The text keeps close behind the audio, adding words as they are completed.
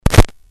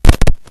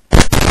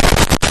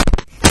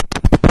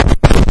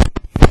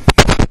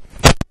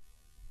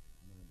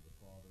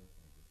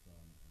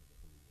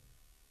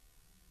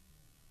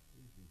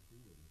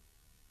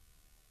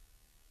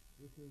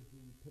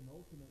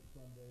penultimate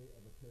Sunday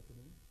of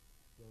Epiphany.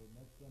 So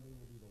next Sunday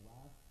will be the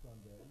last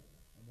Sunday.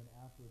 And then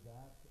after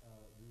that,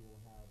 we will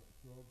have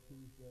Shrove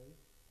Tuesday,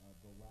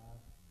 the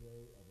last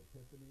day of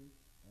Epiphany.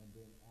 And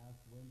then Ash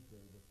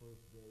Wednesday, the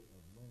first day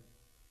of Lent.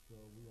 So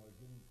we are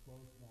getting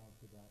close now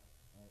to that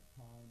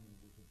time. And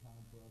it's a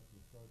time for us to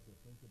start to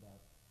think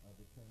about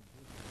the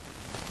transition.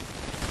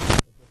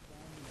 At the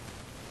founding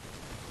of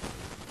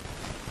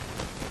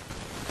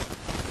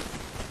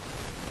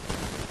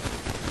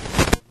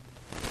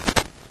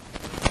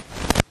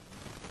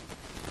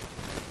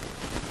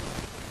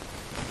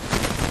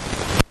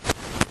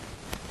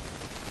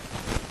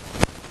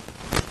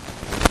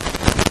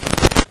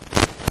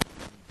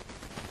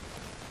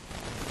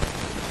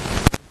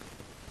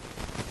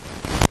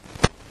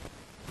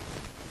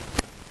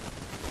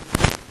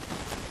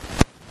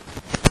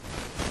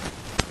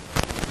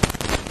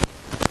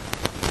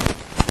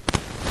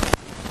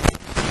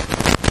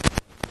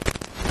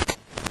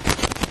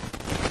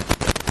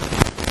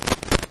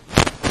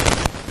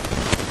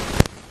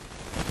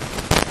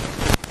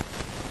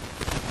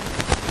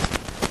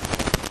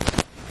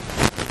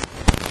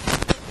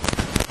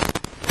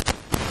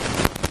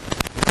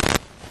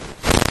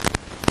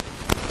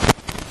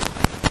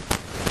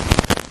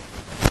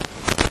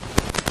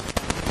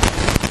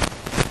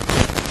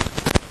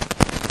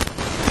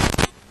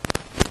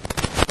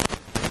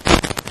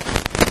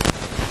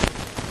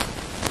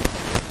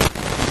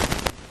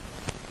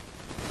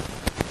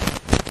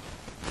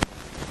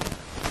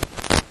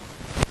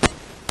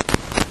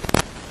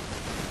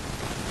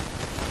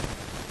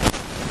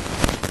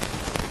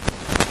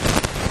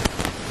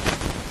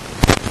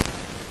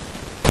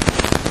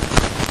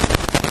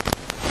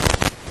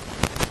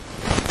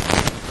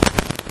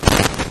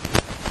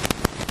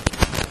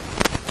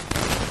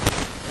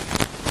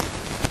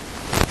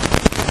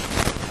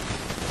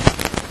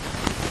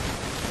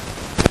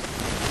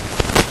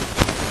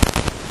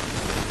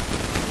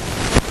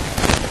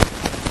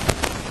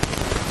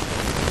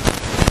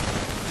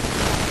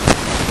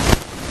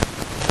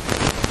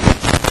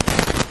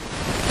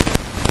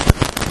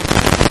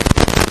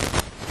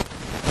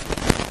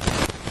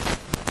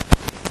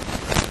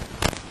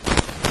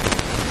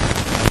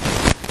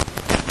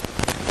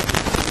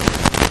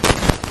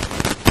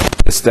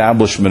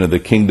establishment of the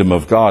kingdom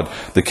of God.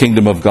 The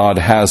kingdom of God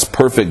has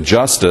perfect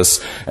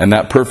justice, and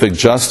that perfect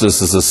justice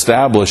is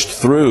established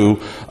through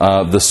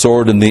the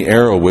sword and the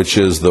arrow, which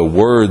is the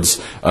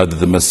words that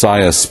the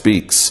Messiah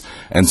speaks.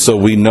 And so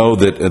we know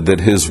that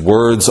his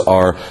words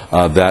are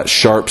that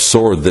sharp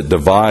sword that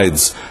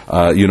divides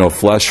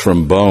flesh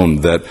from bone,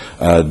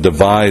 that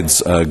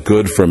divides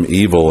good from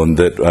evil, and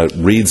that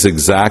reads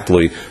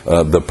exactly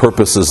the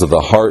purposes of the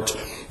heart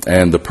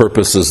and the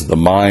purposes of the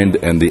mind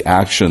and the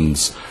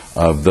actions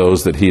of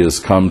those that he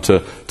has come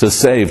to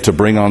save, to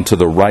bring onto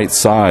the right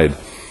side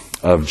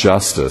of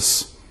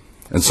justice.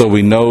 And so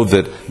we know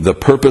that the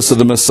purpose of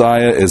the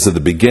Messiah is at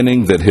the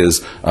beginning, that his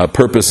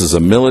purpose is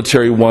a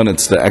military one.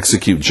 It's to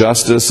execute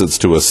justice. It's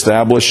to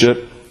establish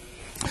it.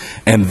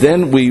 And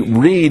then we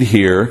read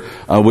here,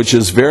 which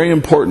is very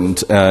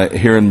important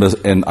here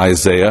in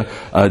Isaiah,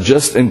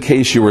 just in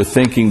case you were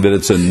thinking that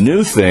it's a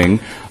new thing,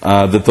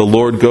 that the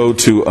Lord go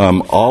to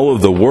all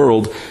of the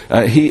world,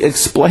 he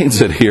explains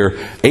it here.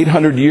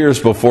 800 years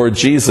before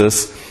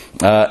Jesus,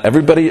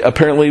 everybody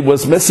apparently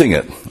was missing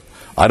it.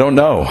 I don't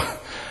know.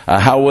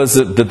 How was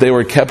it that they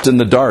were kept in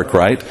the dark,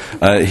 right?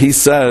 He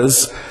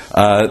says,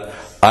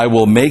 I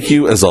will make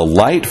you as a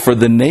light for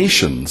the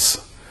nations.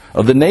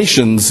 The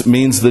nations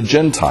means the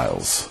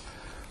Gentiles.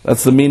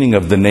 That's the meaning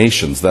of the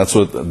nations. That's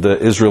what the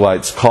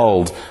Israelites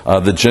called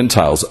the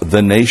Gentiles,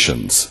 the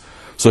nations.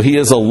 So he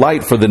is a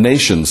light for the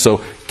nations.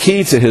 So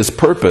key to his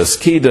purpose,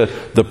 key to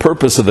the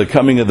purpose of the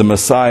coming of the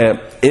Messiah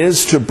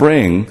is to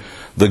bring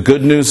the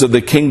good news of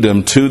the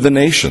kingdom to the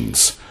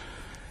nations,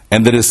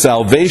 and that his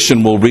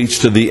salvation will reach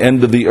to the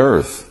end of the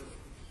earth.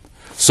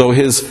 So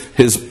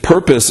his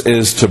purpose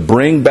is to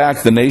bring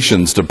back the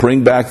nations, to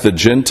bring back the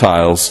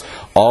Gentiles,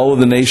 all of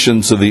the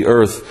nations of the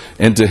earth,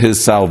 into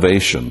his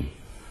salvation.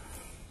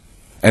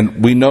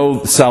 And we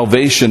know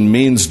salvation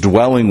means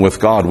dwelling with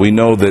God. We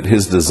know that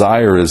his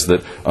desire is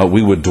that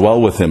we would dwell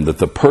with him, that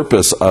the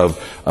purpose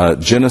of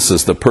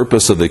Genesis, the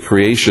purpose of the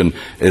creation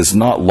is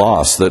not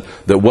lost, that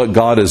what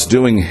God is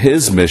doing,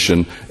 his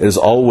mission, is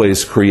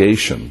always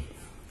creation.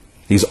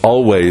 He's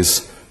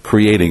always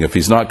creating. If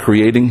he's not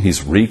creating,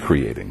 he's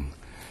recreating.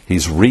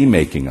 He's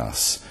remaking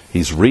us.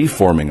 He's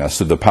reforming us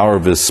through the power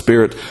of his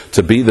Spirit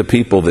to be the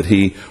people that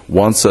he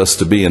wants us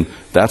to be. And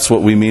that's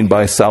what we mean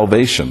by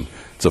salvation.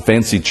 It's a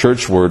fancy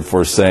church word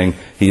for saying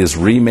he is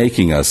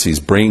remaking us. He's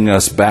bringing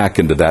us back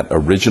into that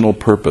original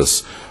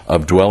purpose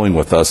of dwelling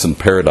with us in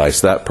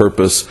paradise. That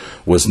purpose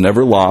was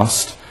never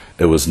lost.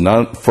 It was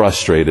not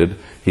frustrated.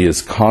 He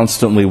is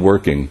constantly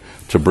working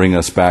to bring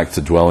us back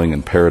to dwelling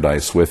in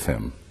paradise with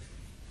him.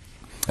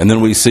 And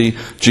then we see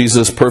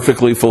Jesus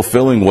perfectly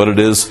fulfilling what it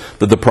is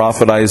that the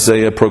prophet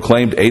Isaiah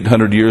proclaimed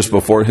 800 years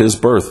before his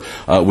birth.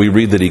 We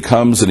read that he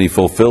comes and he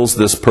fulfills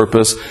this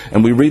purpose,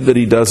 and we read that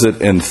he does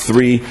it in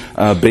three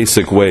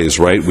basic ways,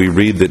 right? We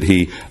read that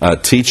he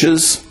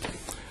teaches,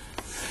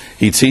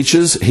 He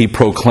teaches, he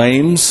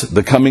proclaims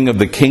the coming of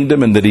the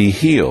kingdom, and that he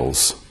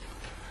heals.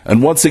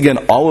 And once again,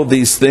 all of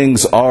these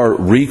things are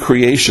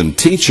recreation.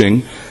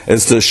 Teaching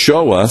is to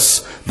show us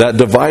that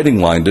dividing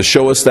line, to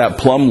show us that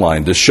plumb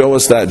line, to show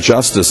us that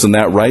justice and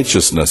that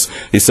righteousness.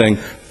 He's saying,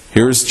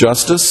 here's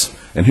justice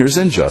and here's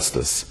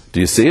injustice. Do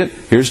you see it?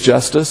 Here's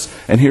justice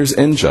and here's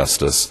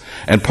injustice.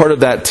 And part of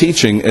that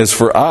teaching is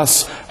for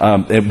us,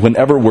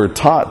 whenever we're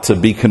taught, to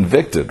be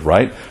convicted,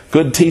 right?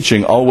 Good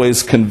teaching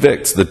always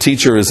convicts. The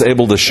teacher is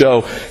able to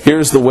show,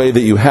 here's the way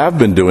that you have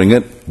been doing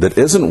it that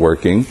isn't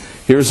working.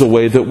 Here's a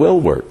way that will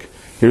work.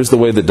 Here's the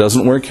way that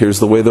doesn't work. Here's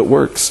the way that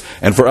works.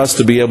 And for us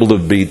to be able to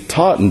be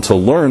taught and to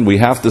learn, we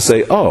have to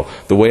say, oh,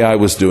 the way I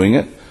was doing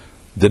it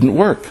didn't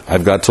work.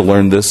 I've got to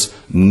learn this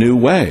new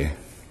way.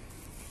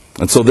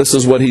 And so this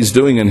is what he's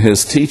doing in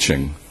his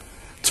teaching.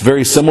 It's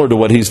very similar to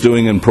what he's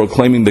doing in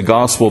proclaiming the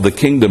gospel of the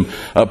kingdom.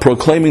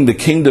 Proclaiming the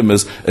kingdom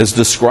is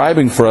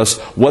describing for us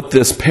what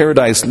this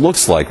paradise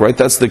looks like, right?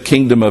 That's the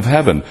kingdom of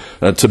heaven.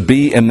 To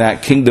be in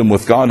that kingdom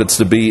with God, it's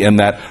to be in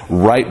that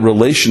right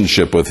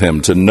relationship with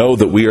him, to know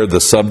that we are the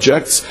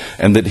subjects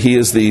and that he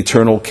is the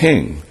eternal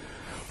king.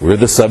 We're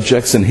the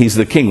subjects and he's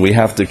the king. We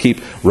have to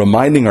keep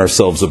reminding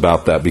ourselves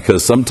about that,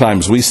 because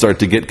sometimes we start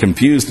to get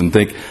confused and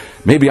think,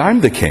 maybe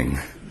I'm the king,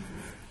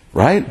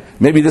 right?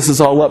 Maybe this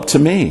is all up to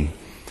me.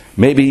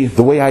 Maybe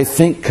the way I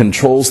think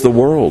controls the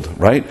world,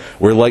 right?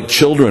 We're like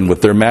children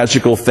with their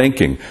magical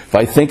thinking. If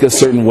I think a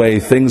certain way,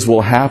 things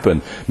will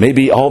happen.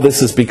 Maybe all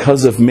this is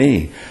because of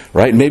me,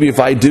 right? Maybe if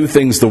I do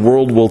things, the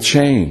world will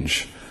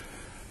change,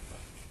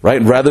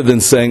 right? Rather than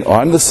saying, oh,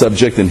 I'm the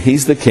subject and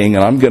he's the king,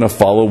 and I'm going to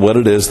follow what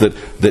it is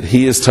that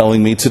he is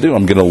telling me to do.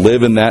 I'm going to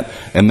live in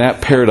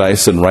that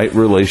paradise and right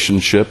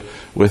relationship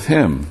with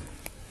him.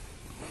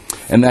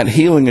 And that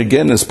healing,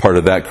 again, is part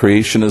of that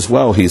creation as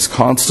well. He's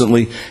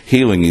constantly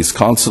healing. He's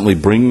constantly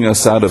bringing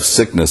us out of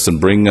sickness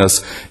and bringing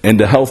us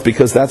into health,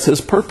 because that's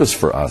his purpose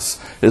for us.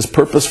 His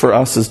purpose for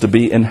us is to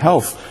be in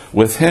health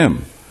with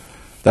him.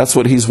 That's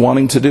what he's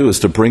wanting to do, is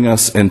to bring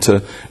us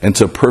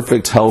into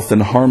perfect health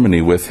and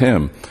harmony with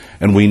him.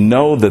 And we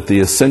know that the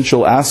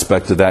essential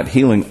aspect of that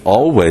healing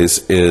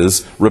always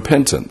is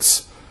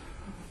repentance.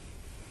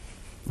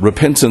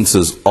 Repentance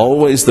is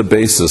always the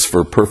basis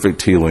for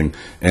perfect healing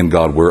in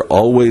God. We're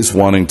always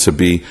wanting to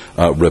be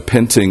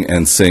repenting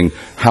and saying,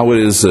 how it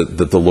is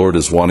that the Lord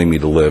is wanting me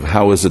to live?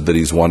 How is it that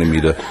he's wanting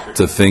me to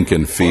think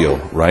and feel,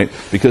 right?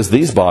 Because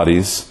these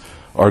bodies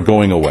are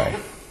going away,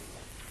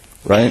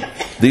 right?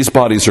 These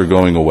bodies are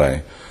going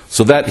away.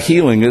 So that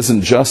healing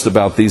isn't just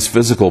about these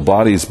physical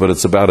bodies, but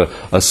it's about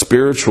a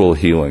spiritual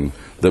healing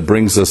that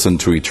brings us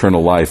into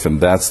eternal life, and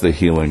that's the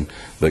healing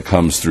that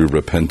comes through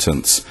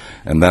repentance.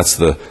 And that's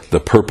the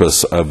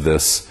purpose of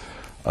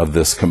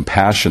this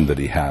compassion that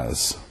he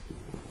has.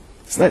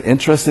 Isn't that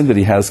interesting that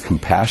he has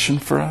compassion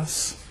for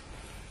us?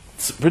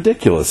 It's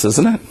ridiculous,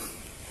 isn't it?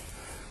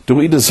 Do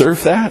we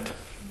deserve that?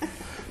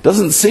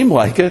 Doesn't seem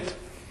like it.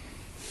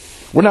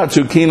 We're not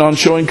too keen on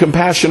showing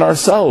compassion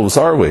ourselves,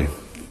 are we?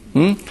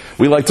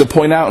 We like to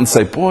point out and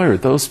say, boy, are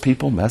those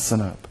people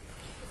messing up.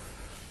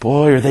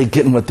 Boy, are they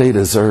getting what they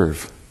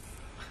deserve.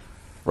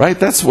 Right?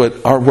 That's where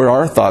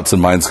our thoughts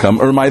and minds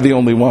come. Or am I the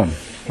only one?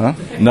 Huh?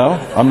 No?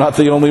 I'm not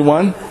the only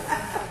one?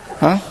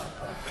 Huh?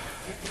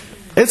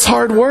 It's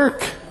hard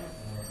work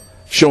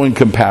showing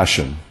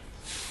compassion.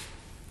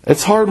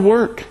 It's hard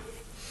work.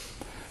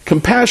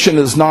 Compassion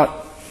is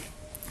not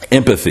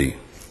empathy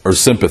or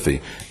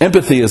sympathy.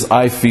 Empathy is,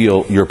 I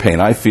feel your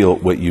pain. I feel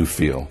what you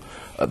feel.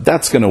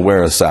 That's going to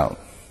wear us out.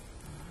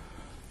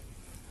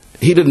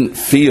 He didn't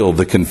feel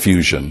the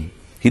confusion.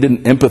 He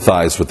didn't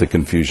empathize with the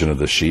confusion of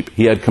the sheep.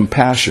 He had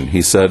compassion.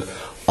 He said,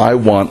 I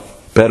want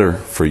better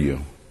for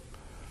you.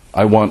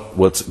 I want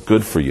what's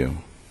good for you.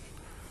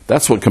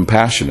 That's what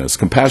compassion is.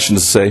 Compassion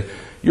is to say,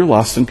 you're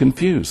lost and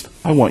confused.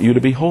 I want you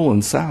to be whole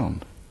and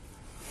sound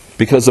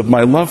because of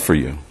my love for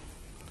you.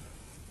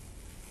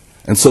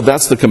 And so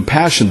that's the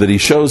compassion that he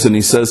shows, and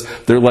he says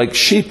they're like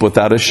sheep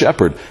without a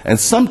shepherd. And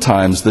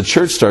sometimes the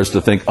church starts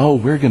to think, oh,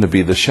 we're going to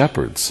be the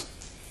shepherds.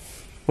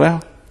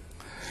 Well,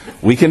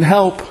 we can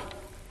help,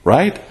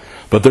 right?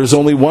 But there's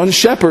only one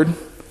shepherd,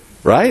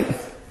 right?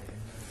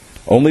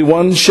 Only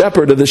one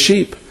shepherd of the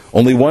sheep.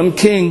 Only one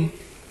king.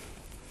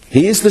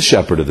 He is the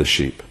shepherd of the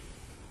sheep.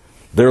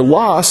 They're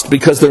lost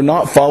because they're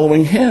not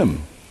following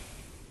him.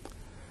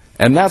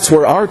 And that's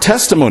where our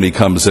testimony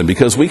comes in,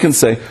 because we can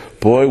say,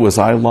 boy, was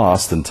I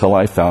lost until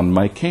I found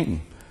my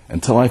king,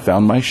 until I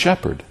found my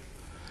shepherd.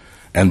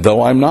 And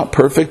though I'm not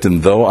perfect,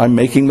 and though I'm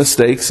making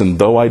mistakes, and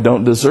though I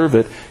don't deserve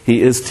it,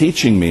 he is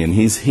teaching me, and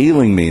he's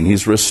healing me, and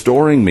he's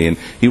restoring me, and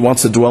he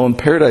wants to dwell in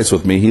paradise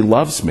with me. He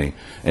loves me.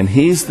 And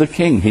he's the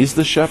king. He's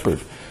the shepherd.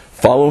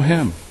 Follow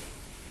him.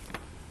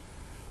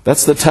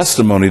 That's the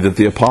testimony that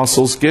the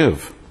apostles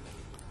give.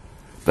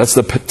 That's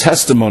the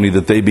testimony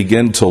that they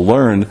begin to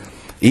learn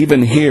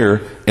even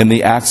here in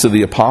the Acts of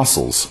the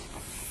Apostles.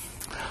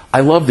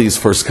 I love these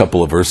first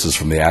couple of verses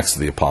from the Acts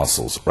of the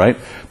Apostles, right?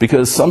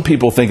 Because some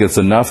people think it's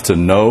enough to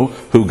know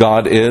who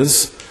God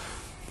is,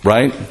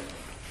 right?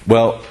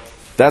 Well,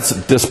 that's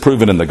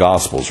disproven in the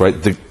Gospels, right?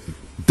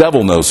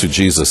 Devil knows who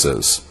Jesus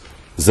is.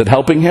 Is it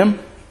helping him?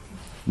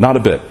 Not a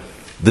bit.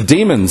 The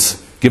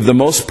demons give the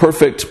most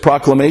perfect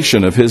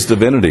proclamation of his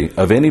divinity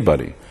of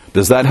anybody.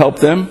 Does that help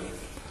them?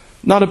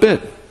 Not a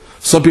bit.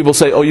 Some people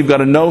say, oh, you've got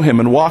to know him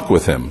and walk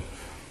with him.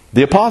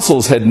 The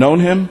apostles had known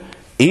him,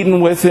 eaten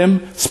with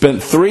him,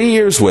 spent 3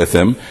 years with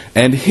him,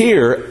 and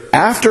here,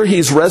 after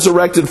he's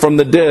resurrected from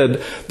the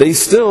dead, they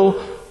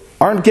still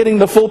aren't getting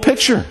the full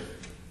picture.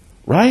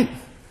 Right?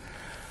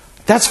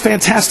 That's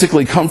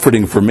fantastically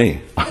comforting for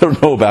me. I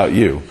don't know about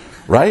you.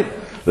 Right?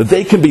 That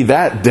they can be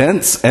that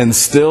dense and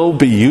still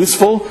be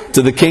useful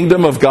to the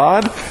kingdom of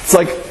God. It's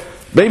like,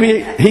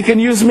 maybe he can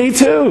use me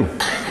too.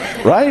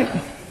 Right?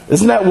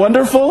 Isn't that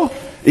wonderful?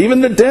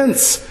 Even the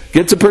dense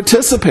get to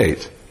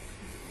participate.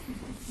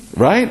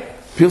 Right?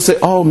 People say,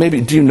 oh, maybe,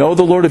 do you know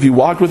the Lord? Have you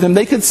walked with him?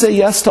 They could say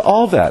yes to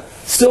all that.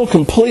 Still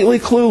completely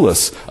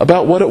clueless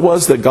about what it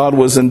was that God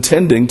was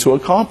intending to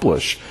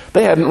accomplish.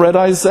 They hadn't read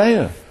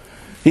Isaiah.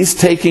 He's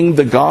taking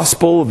the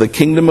gospel of the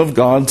kingdom of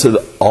God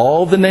to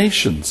all the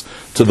nations,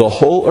 to the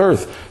whole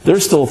earth. They're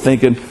still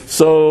thinking,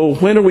 so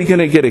when are we going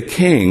to get a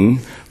king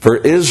for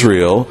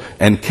Israel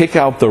and kick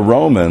out the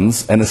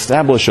Romans and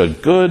establish a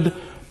good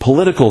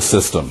political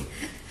system?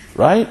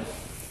 Right?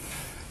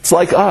 It's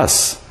like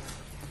us.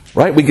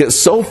 Right? We get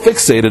so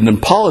fixated in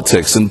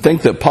politics and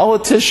think that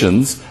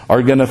politicians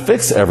are going to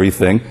fix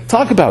everything.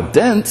 Talk about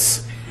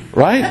dense.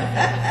 Right?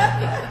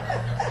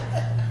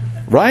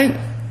 Right?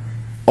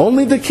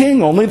 Only the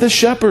king, only the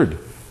shepherd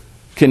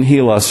can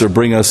heal us or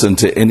bring us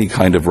into any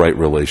kind of right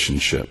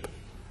relationship.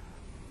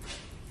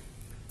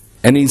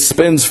 And he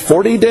spends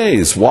 40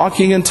 days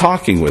walking and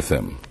talking with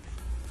him.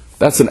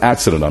 That's an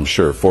accident, I'm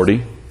sure.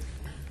 40?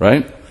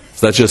 Right?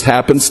 So that's just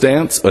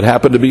happenstance? It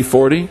happened to be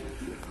 40?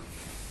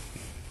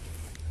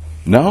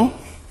 No?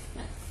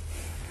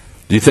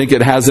 Do you think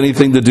it has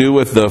anything to do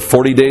with the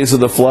 40 days of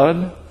the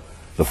flood?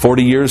 The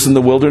 40 years in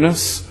the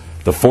wilderness?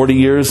 The 40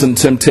 years in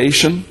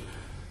temptation?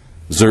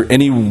 Is there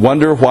any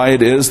wonder why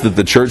it is that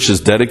the church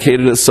has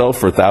dedicated itself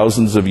for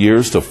thousands of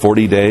years to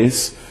 40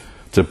 days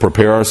to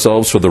prepare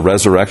ourselves for the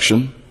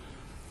resurrection?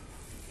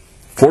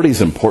 40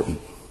 is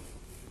important.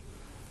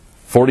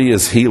 40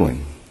 is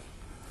healing.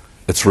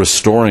 It's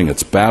restoring.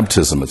 It's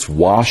baptism. It's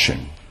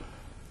washing.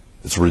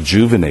 It's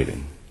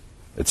rejuvenating.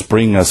 It's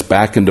bringing us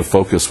back into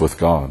focus with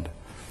God.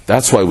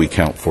 That's why we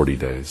count 40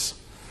 days.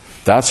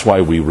 That's why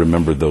we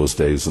remember those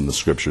days in the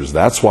Scriptures.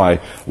 That's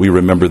why we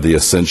remember the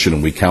ascension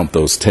and we count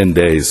those 10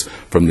 days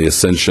from the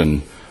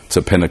ascension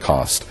to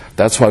Pentecost.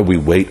 That's why we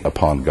wait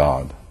upon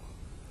God.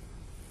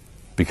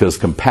 Because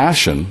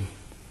compassion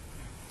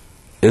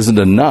isn't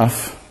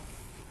enough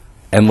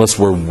unless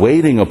we're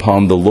waiting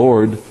upon the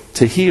Lord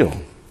to heal.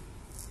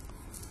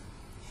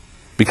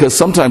 Because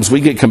sometimes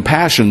we get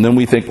compassion and then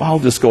we think, well, I'll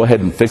just go ahead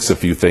and fix a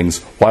few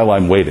things while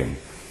I'm waiting.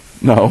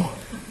 No.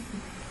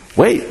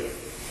 Wait.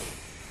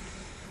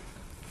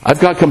 I've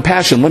got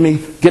compassion. Let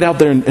me get out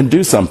there and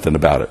do something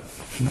about it.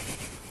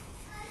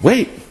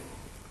 Wait.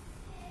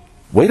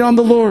 Wait on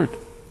the Lord.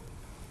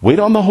 Wait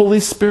on the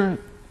Holy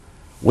Spirit.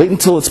 Wait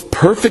until it's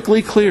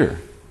perfectly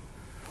clear.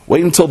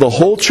 Wait until the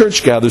whole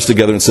church gathers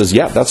together and says,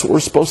 yeah, that's what we're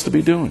supposed to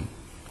be doing.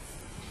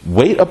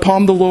 Wait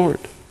upon the Lord.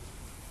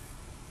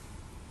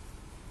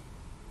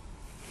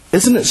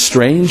 Isn't it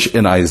strange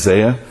in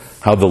Isaiah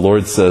how the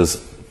Lord says,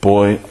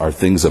 boy, are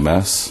things a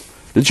mess?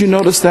 Did you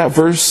notice that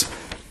verse?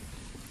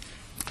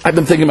 I've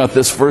been thinking about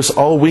this verse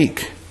all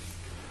week.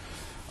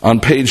 On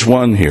page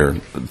 1 here,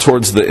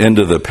 towards the end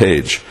of the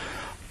page.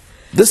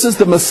 This is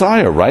the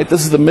Messiah, right?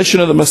 This is the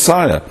mission of the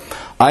Messiah.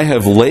 I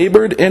have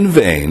labored in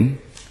vain.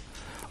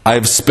 I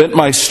have spent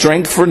my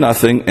strength for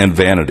nothing and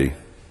vanity.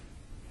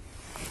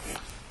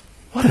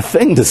 What a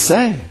thing to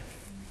say.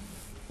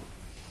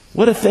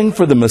 What a thing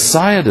for the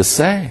Messiah to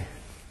say.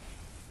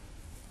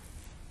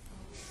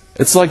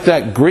 It's like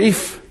that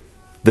grief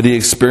that he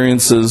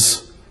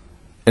experiences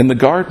in the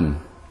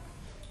garden.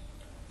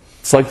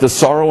 It's like the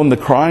sorrow and the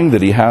crying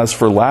that he has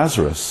for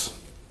Lazarus.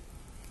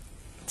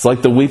 It's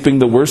like the weeping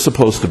that we're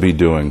supposed to be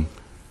doing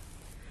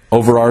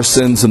over our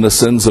sins and the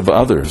sins of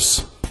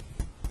others.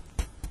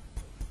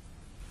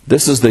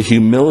 This is the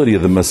humility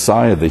of the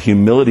Messiah, the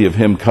humility of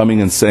him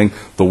coming and saying,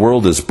 the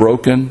world is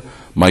broken,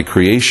 my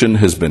creation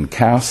has been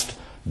cast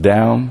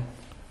down,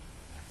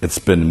 it's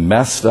been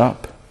messed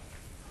up,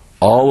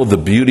 all of the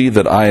beauty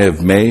that I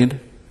have made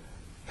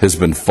has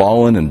been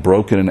fallen and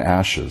broken in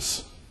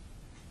ashes.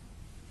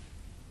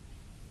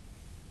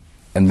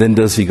 And then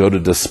does he go to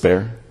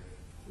despair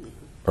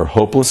or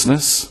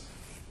hopelessness?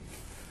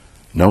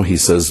 No, he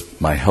says,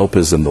 my help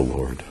is in the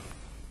Lord.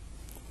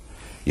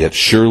 Yet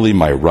surely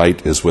my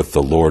right is with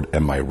the Lord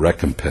and my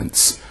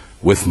recompense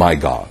with my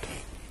God.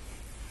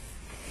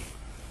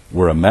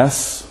 We're a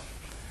mess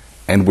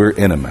and we're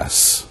in a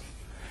mess.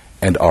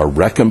 And our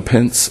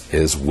recompense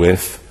is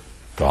with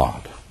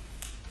God.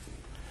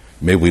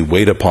 May we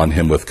wait upon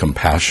him with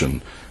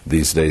compassion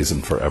these days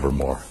and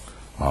forevermore.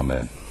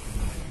 Amen.